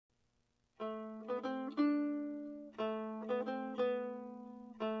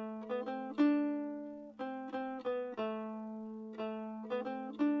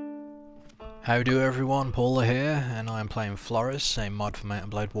How do everyone, Pauleh here, and I am playing Floris, a mod for Mountain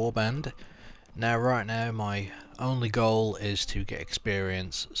Blade Warband. Right now my only goal is to get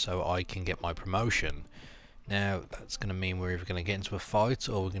experience so I can get my promotion. Now that's going to mean we're either going to get into a fight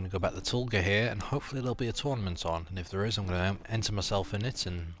or we're going to go back to Tulga here, and hopefully there'll be a tournament on, and if there is I'm going to enter myself in it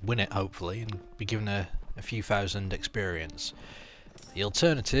and win it hopefully and be given a few thousand experience. The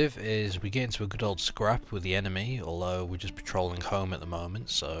alternative is we get into a good old scrap with the enemy, although we're just patrolling home at the moment,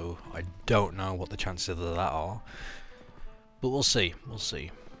 so I don't know what the chances of that are. But we'll see,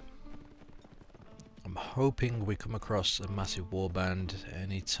 I'm hoping we come across a massive warband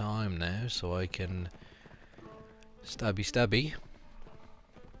any time now, so I can stabby,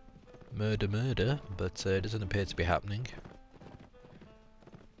 murder, but it doesn't appear to be happening.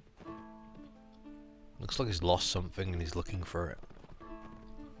 Looks like he's lost something and he's looking for it.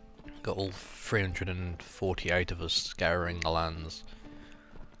 Got all 348 of us scouring the lands.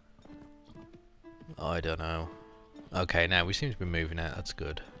 I don't know. Okay, now we seem to be moving out, that's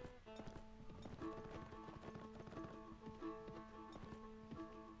good.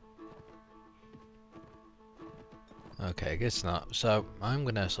 Okay, I guess not. So, I'm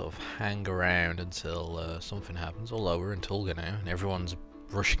gonna sort of hang around until something happens, although we're in Tulga now, and everyone's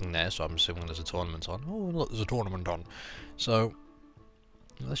rushing there, so I'm assuming there's a tournament on. Oh, look, there's a tournament on. So,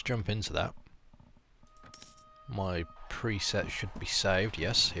 let's jump into that. My preset should be saved.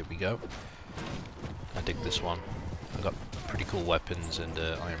 Yes, here we go. I dig this one. I've got pretty cool weapons and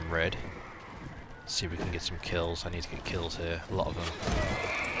I am red. Let's see if we can get some kills. I need to get kills here. A lot of them.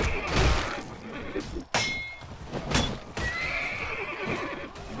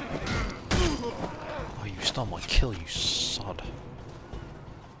 Oh, you stole my kill, you sod.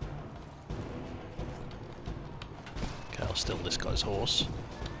 Okay, I'll steal this guy's horse.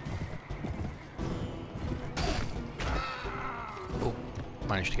 Oh,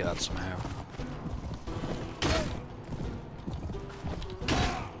 managed to get that somehow.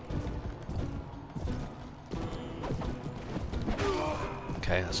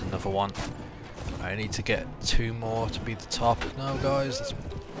 Okay, that's another one. I need to get 2 more to be the top. No, guys, that's...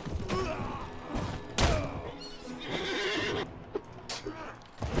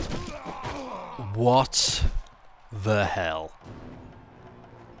 What the hell?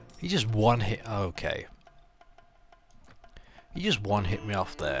 He just one hit. Okay. He just one hit me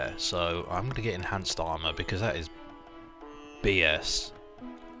off there, so I'm gonna get enhanced armor because that is BS.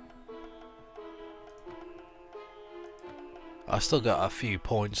 I still got a few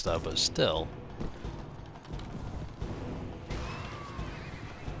points though, but still.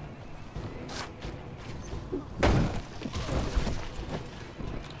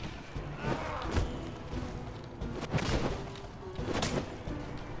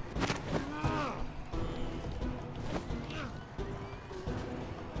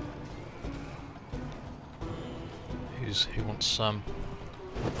 Who wants some?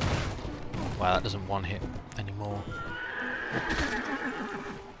 Wow, that doesn't one hit anymore.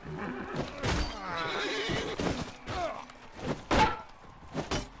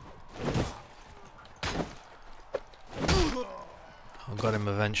 I got him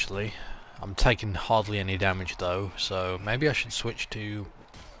eventually. I'm taking hardly any damage though, so maybe I should switch to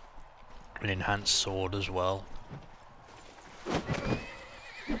an enhanced sword as well.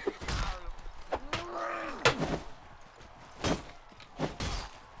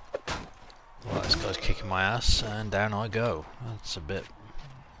 Well, this guy's kicking my ass, and down I go. That's a bit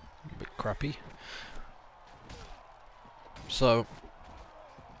crappy. So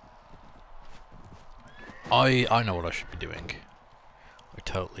I know what I should be doing. I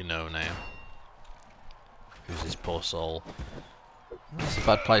totally know now. Who's this poor soul? That's a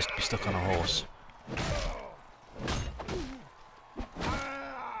bad place to be stuck on a horse.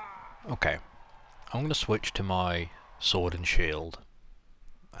 Okay, I'm gonna switch to my sword and shield.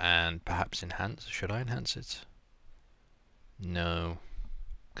 And perhaps enhance. Should I enhance it? No.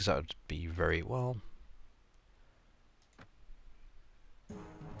 Because that would be very well.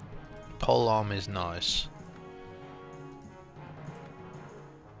 Polearm is nice.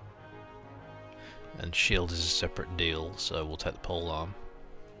 And shield is a separate deal, so we'll take the polearm.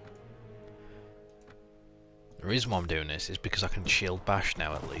 The reason why I'm doing this is because I can shield bash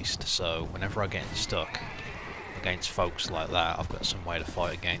now at least, so whenever I get stuck against folks like that, I've got some way to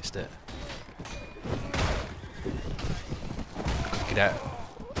fight against it. Get out.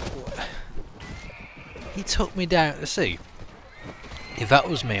 He took me down to sea. If that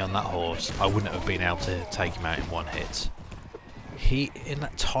was me on that horse, I wouldn't have been able to take him out in one hit. He, in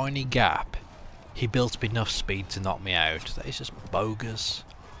that tiny gap, he built up enough speed to knock me out. That is just bogus.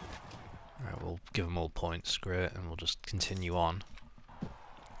 Alright, we'll give him all points, screw it, and we'll just continue on.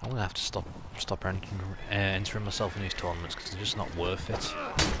 I'm gonna have to stop entering myself in these tournaments because they're just not worth it.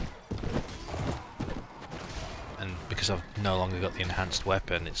 And because I've no longer got the enhanced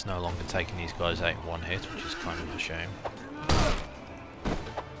weapon, it's no longer taking these guys out in one hit, which is kind of a shame.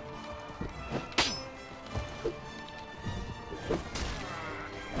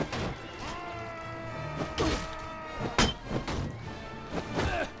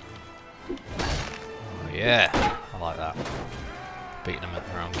 Oh yeah, I like that. Beating them at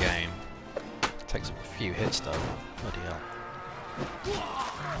their own game. Takes up a few hits though. Bloody hell.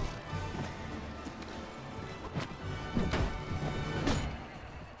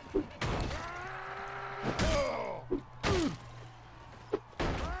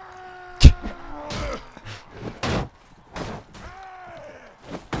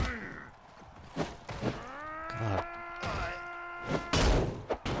 God.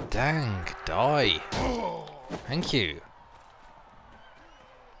 Dang, die. Thank you.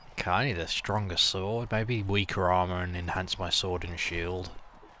 Okay, I need a stronger sword, maybe weaker armor and enhance my sword and shield.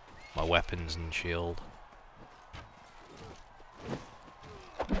 My weapons and shield.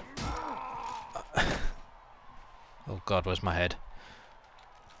 Oh god, where's my head?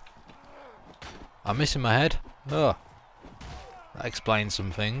 I'm missing my head? Oh. That explains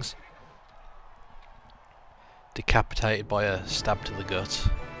some things. Decapitated by a stab to the gut.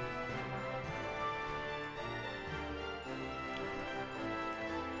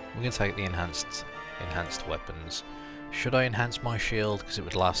 We're going to take the enhanced weapons. Should I enhance my shield because it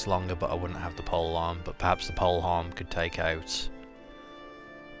would last longer but I wouldn't have the pole arm, but perhaps the pole arm could take out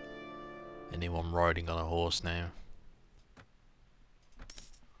anyone riding on a horse now.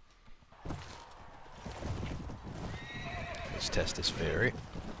 Let's test this theory.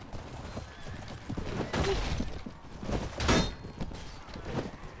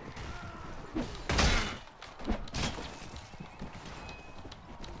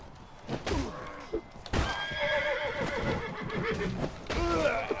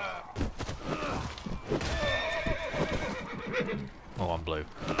 Oh, I'm blue.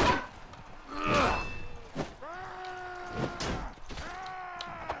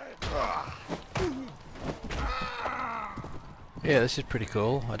 Yeah, this is pretty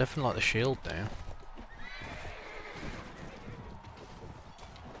cool. I definitely like the shield now.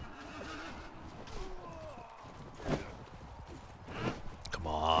 Come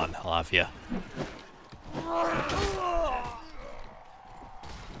on, I'll have you.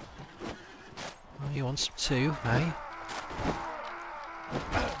 Oh, you want some too, eh?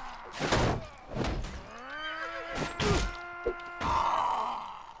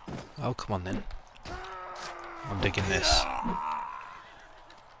 Oh, come on then. I'm digging this.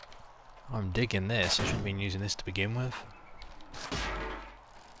 I'm digging this. I shouldn't have been using this to begin with.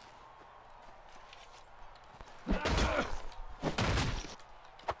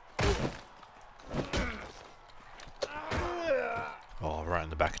 Oh, right in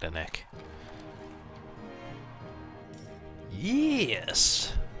the back of the neck.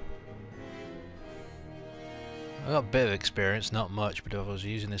 Yes! I got a bit of experience, not much, but if I was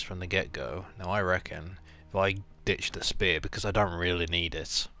using this from the get-go, now I reckon if I ditch the spear, because I don't really need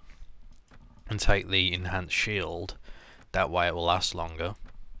it, and take the enhanced shield, that way it will last longer.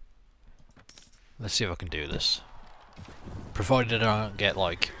 Let's see if I can do this. Provided I don't get,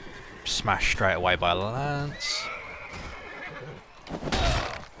 like, smashed straight away by a lance.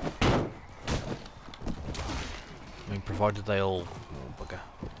 I mean, provided they all... Oh, bugger.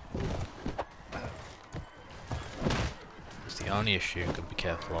 It's the only issue you could be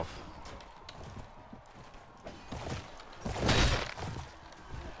careful of.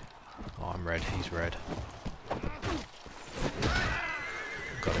 Oh, I'm red, he's red.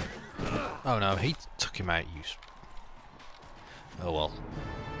 Got him. Oh no, he took him out, you... Oh well.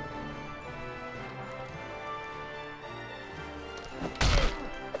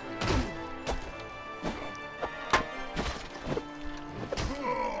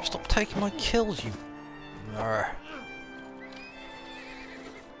 Stop taking my kills, you... Arrgh.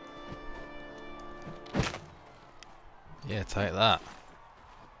 Yeah, take that.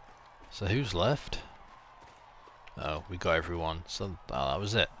 So who's left? Oh, we got everyone. So that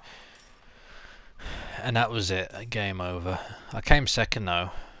was it. And that was it. Game over. I came second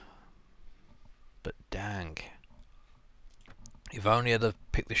though. But dang. If only I'd have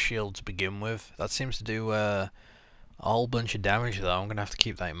picked the shield to begin with. That seems to do a whole bunch of damage though. I'm going to have to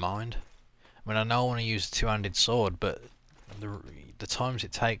keep that in mind. I mean, I know I want to use a two-handed sword, but the times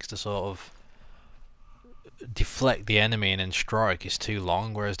it takes to sort of deflect the enemy and then strike is too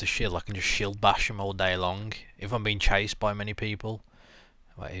long, whereas the shield, I can just shield bash them all day long if I'm being chased by many people.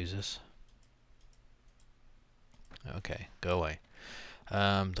 Wait, who's this? Okay, go away.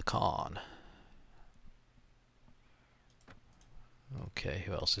 The Khan. Okay,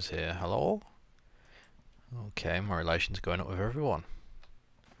 who else is here? Hello? Okay, my relation's going up with everyone.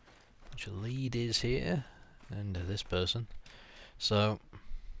 Bunch of leaders here, and this person. So,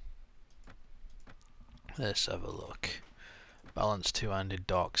 let's have a look. Balanced two-handed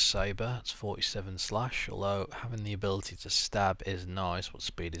dark saber. It's 47 slash. Although having the ability to stab is nice. What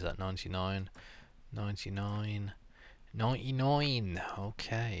speed is that? 99, 99, 99.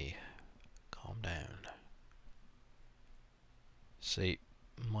 Okay, calm down. See,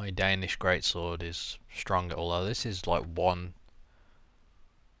 my Danish greatsword is stronger. Although this is like one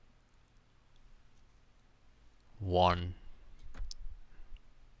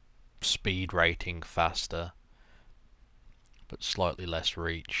speed rating faster, but slightly less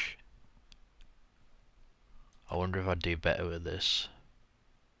reach. I wonder if I'd do better with this.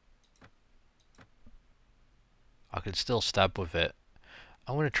 I could still stab with it.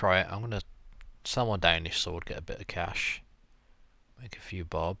 I'm gonna try it. I'm gonna sell my Danish sword, get a bit of cash, make a few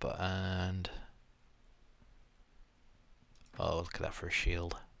bob, and oh, look at that for a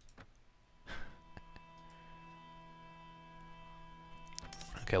shield.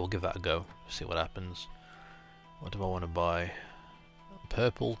 Okay, we'll give that a go, see what happens. What do I want to buy?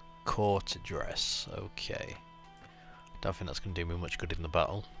 Purple court dress. Okay. Don't think that's going to do me much good in the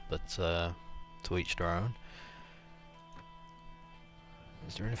battle, but to each their own.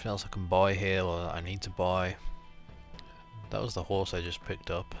 Is there anything else I can buy here, or I need to buy? That was the horse I just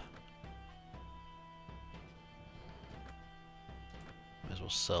picked up. Might as well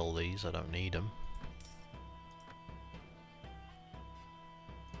sell these, I don't need them.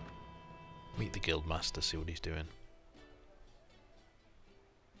 Meet the guildmaster, see what he's doing.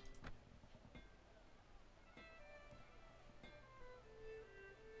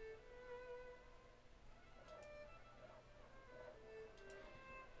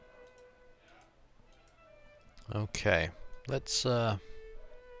 Okay, let's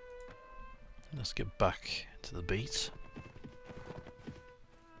get back to the beat,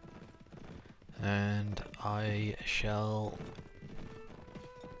 and I shall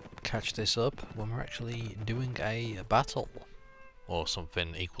catch this up when we're actually doing a battle or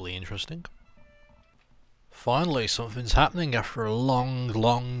something equally interesting. Finally, something's happening after a long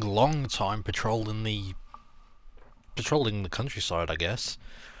time patrolling the countryside, I guess.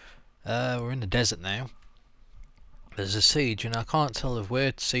 We're in the desert now. There's a siege, and I can't tell if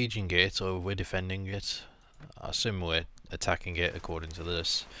we're sieging it or we're defending it. I assume we're attacking it according to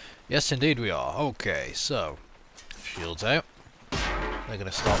this. Yes, indeed we are. Okay, so shields out. They're going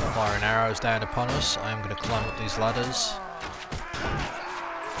to start firing arrows down upon us. I am going to climb up these ladders.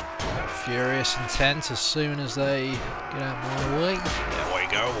 Furious intent as soon as they get out my way. There we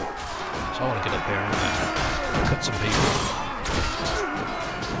go. So I want to get up here and cut some people.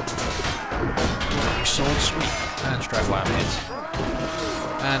 New sword sweep. And straight away I'm hit.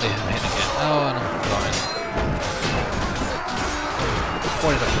 And I'm hit again. Oh, and I'm dying. Why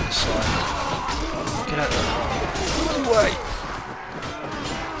did I put this side? Get out of the way!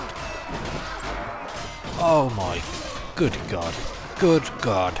 Oh my good god. Good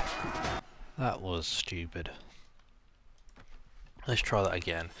god. That was stupid. Let's try that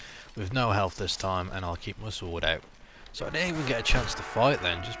again. With no health this time, and I'll keep my sword out. So I didn't even get a chance to fight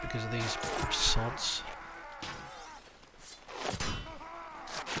then, just because of these sods.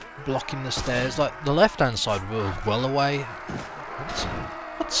 Blocking the stairs. Like, the left hand side was well away.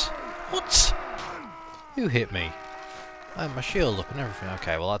 What? Who hit me? I had my shield up and everything.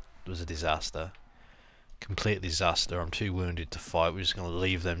 Okay, well that was a disaster. Complete disaster. I'm too wounded to fight. We're just going to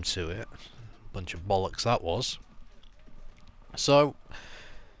leave them to it. Bunch of bollocks that was. So,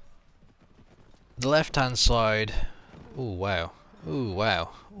 the left hand side. Oh wow. Oh wow.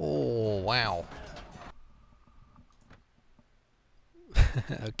 Oh wow.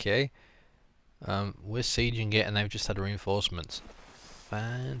 Okay. We're sieging it and they've just had reinforcements.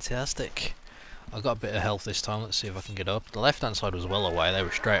 Fantastic. I got a bit of health this time. Let's see if I can get up. The left hand side was well away. They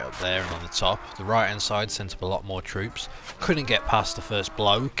were straight up there and on the top. The right hand side sent up a lot more troops. Couldn't get past the first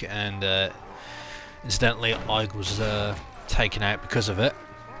bloke, and incidentally I was taken out because of it.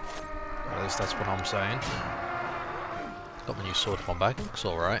 At least that's what I'm saying. Got my new sword on my back. It looks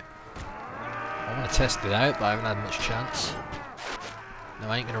alright. I want to test it out, but I haven't had much chance. No,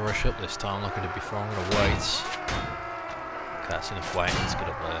 I ain't going to rush up this time like I did before. I'm going to wait. Okay, that's enough waiting. Let's get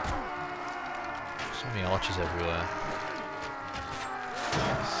up there. So many archers everywhere.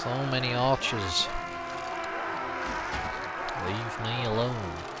 So many archers. Leave me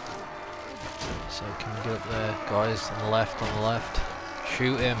alone. So can we get up there? Guys, on the left, on the left.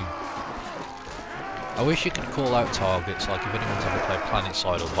 Shoot him. I wish you could call out targets, like if anyone's ever played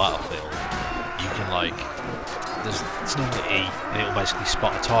PlanetSide or Battlefield, you can like, it's normally E, and it'll basically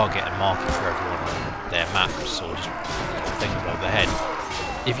spot a target and mark it for everyone on their maps, or just a thing above their head.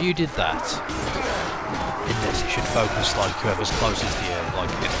 If you did that, in this, it should focus like whoever's closest to you,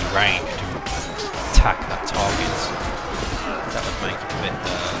 like in the range, to attack that target. That would make it a bit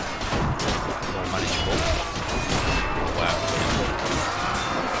more manageable. Wow.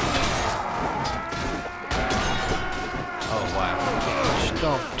 Oh wow.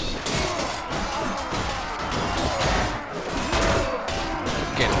 Stopped.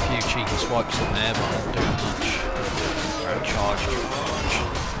 Getting a few cheeky swipes in there, but not doing much. Don't charge too much.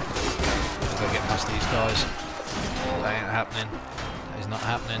 I'll go get past these guys. That ain't happening. That is not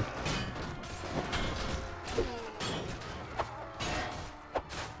happening.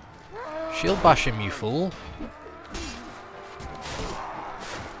 Shield bash him, you fool.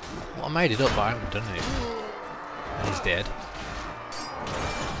 Well, I made it up, but I haven't done it. And he's dead.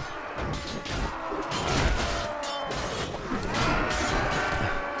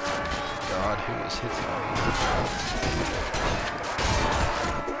 God, who is hitting me?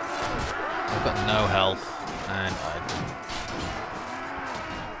 I've got no health, and I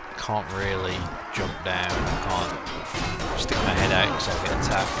can't really jump down. I can't stick my head out because I'll get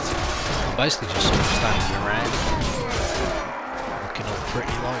attacked. I'm basically just sort of standing around, looking all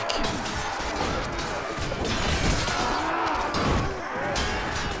pretty like.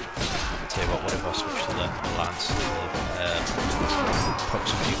 Tell you what if I switch to the lance, poke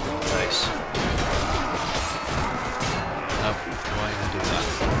some people in the face. Nope, why are you gonna do that?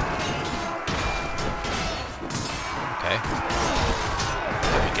 Okay.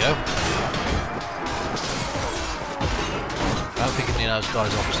 There we go. I don't think any of those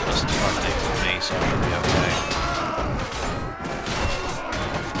guys opposite us are trying to aim for me, so I should be okay.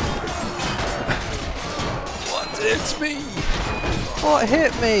 What hit me? What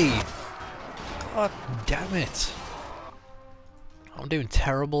hit me? God damn it. I'm doing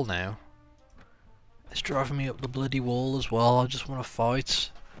terrible now. It's driving me up the bloody wall as well. I just want to fight.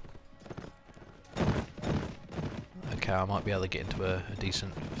 Okay, I might be able to get into a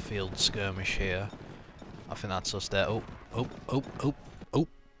decent field skirmish here. I think that's us there. Oh, oh, oh, oh, oh.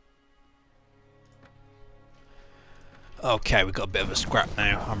 Okay, we've got a bit of a scrap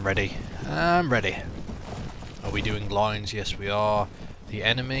now. I'm ready. I'm ready. Are we doing lines? Yes, we are. The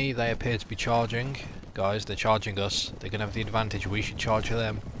enemy, they appear to be charging. Guys, they're charging us. They're going to have the advantage. We should charge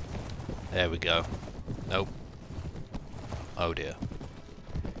them. There we go. Nope. Oh dear.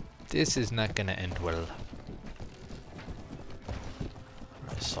 This is not going to end well.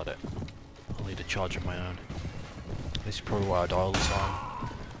 Right, sod it. I'll need a charge of my own. This is probably why I die all the time.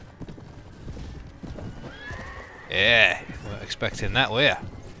 Yeah, weren't expecting that, were ya?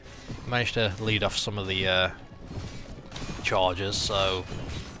 Managed to lead off some of the charges, so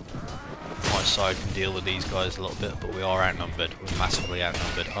my side can deal with these guys a little bit, but we are outnumbered. We're massively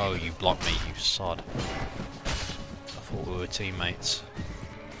outnumbered. Oh, you blocked me, you sod. I thought we were teammates.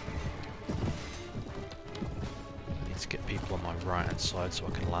 I need to get people on my right hand side so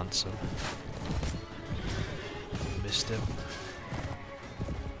I can lance them. Missed him.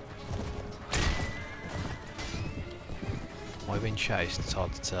 Am I being chased? It's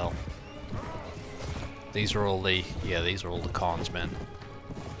hard to tell. These are all the, yeah, these are all the Khan's men.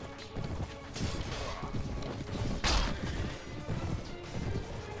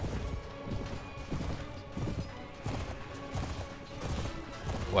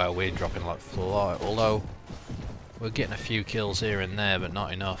 Well, we're dropping like fly, although we're getting a few kills here and there, but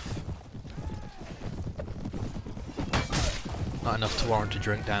not enough. Not enough to warrant a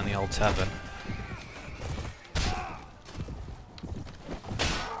drink down the old tavern.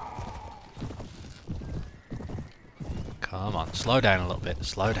 Come on, slow down a little bit.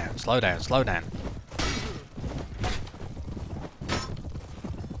 Slow down, slow down, slow down.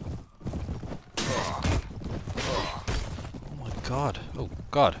 Oh my god. Oh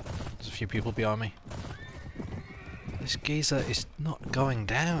god. There's a few people behind me. This geezer is not going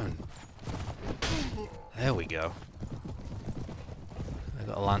down. There we go. I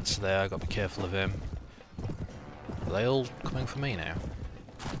got a lance there, I got to be careful of him. Are they all coming for me now?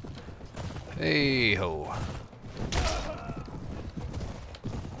 Hey ho.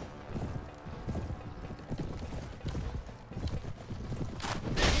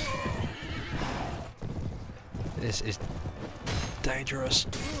 This is dangerous.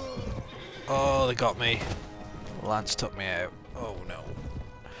 Oh, they got me. Lance took me out. Oh no.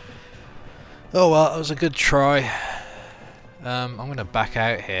 Oh well, that was a good try. I'm going to back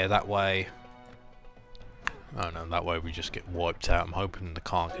out here, that way... Oh no, that way we just get wiped out. I'm hoping the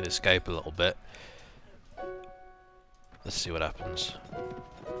Khan can escape a little bit. Let's see what happens.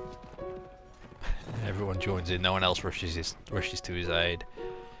 Everyone joins in. No one else rushes to his aid.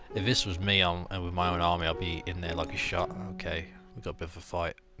 If this was me and with my own army, I'd be in there like a shot. Okay, we got a bit of a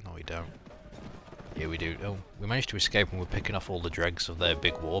fight. No, we don't. Yeah, we do. Oh, we managed to escape and we're picking off all the dregs of their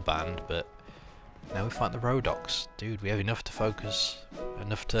big warband, but now we fight the Rodox. Dude, we have enough to focus,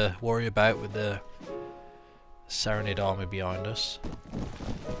 enough to worry about with the Saranid army behind us.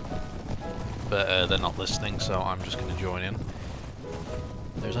 But they're not listening, so I'm just going to join in.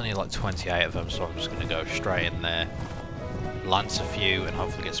 There's only like 28 of them, so I'm just going to go straight in there, lance a few, and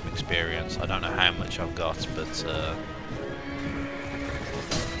hopefully get some experience. I don't know how much I've got, but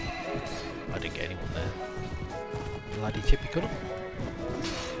I didn't get anyone there. Bloody typical.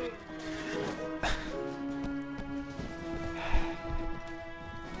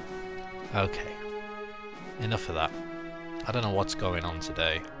 Okay, enough of that. I don't know what's going on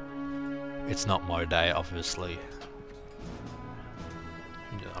today. It's not my day, obviously.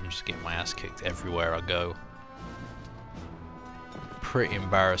 I'm just getting my ass kicked everywhere I go. Pretty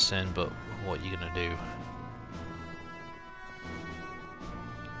embarrassing, but what are you gonna do?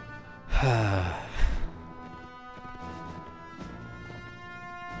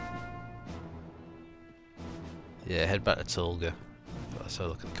 Yeah, head back to Tulga. Let's have a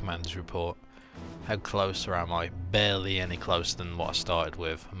look at the commander's report. How close am I? Barely any closer than what I started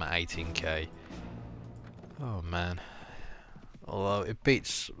with. I'm at 18k. Oh man. Although it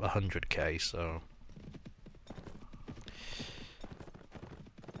beats 100k, so...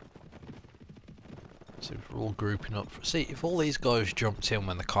 So we're all grouping up. See, if all these guys jumped in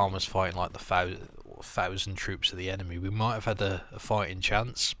when the Khan was fighting like the thousand troops of the enemy, we might have had a fighting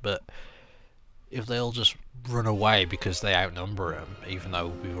chance, but if they all just run away because they outnumber them, even though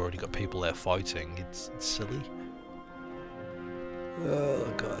we've already got people there fighting, it's silly.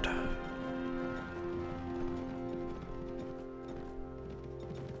 Oh god.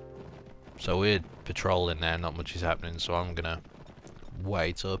 So we're patrolling now, not much is happening, so I'm gonna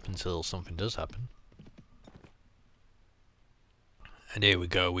wait up until something does happen. And here we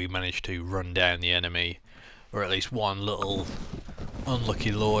go, we managed to run down the enemy, or at least one little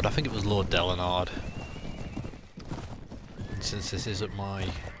unlucky lord. I think it was Lord Delenard. And since this isn't my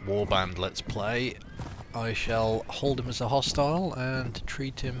warband let's play, I shall hold him as a hostile and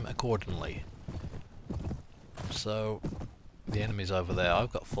treat him accordingly. So the enemy's over there.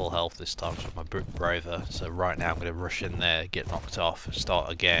 I've got full health this time, so I'm a bit braver. So right now I'm going to rush in there, get knocked off, start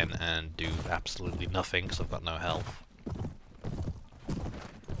again, and do absolutely nothing because I've got no health.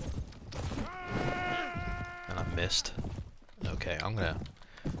 And I missed. Okay, I'm going to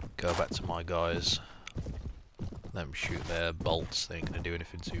go back to my guys. Let them shoot their bolts. They ain't going to do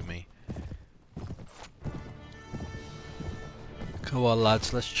anything to me. Come on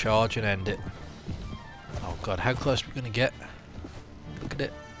lads, let's charge and end it. Oh god, how close are we going to get? Look at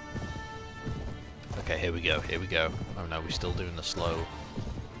it. Okay, here we go, here we go. Oh no, we're still doing the slow.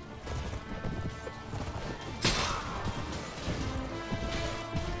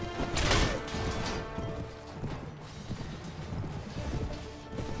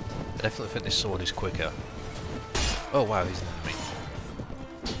 I definitely think this sword is quicker. Oh wow, he's an enemy.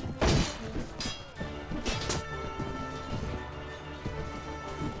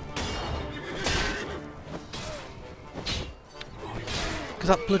 Because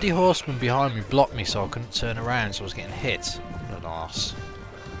that bloody horseman behind me blocked me so I couldn't turn around, so I was getting hit. What an arse.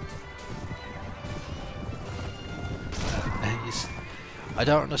 I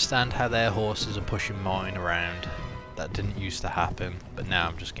don't understand how their horses are pushing mine around. That didn't used to happen, but now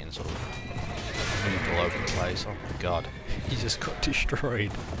I'm just getting sort of moved all over the place. Oh my god, he just got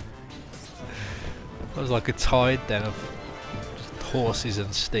destroyed. That was like a tide then of just horses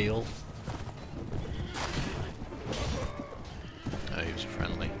and steel. Oh, he was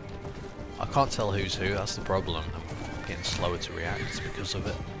friendly. I can't tell who's who, that's the problem. I'm getting slower to react because of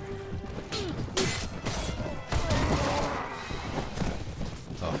it.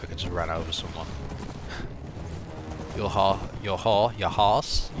 Oh, I think I just ran over someone. Your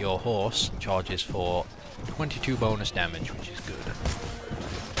horse charges for 22 bonus damage, which is good.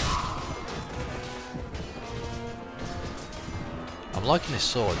 I'm liking this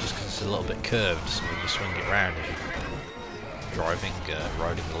sword just because it's a little bit curved, so when you swing it round as you're riding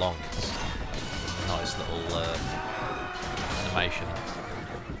along, it's a nice little animation.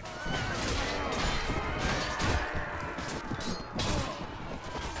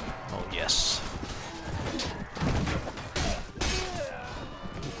 Oh yes.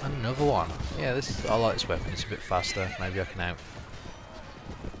 Another one. Yeah, I like this weapon. It's a bit faster. Maybe I can out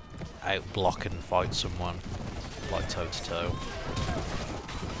block and fight someone like toe to toe.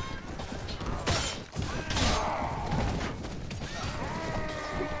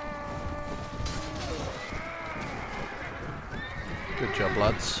 Good job,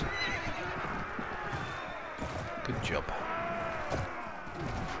 lads. Good job.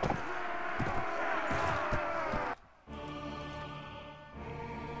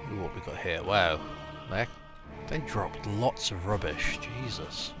 Ooh, what we got here? Wow. They dropped lots of rubbish.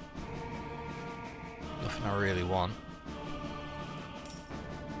 Jesus. Nothing I really want.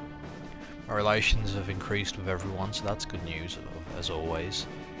 My relations have increased with everyone, so that's good news, as always.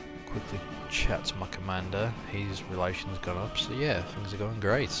 Quickly chat to my commander. His relations gone up, so yeah, things are going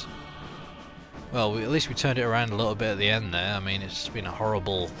great. Well, at least we turned it around a little bit at the end there. I mean, it's been a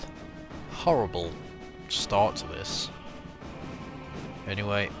horrible start to this.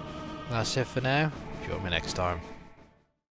 Anyway, that's it for now. Join me next time.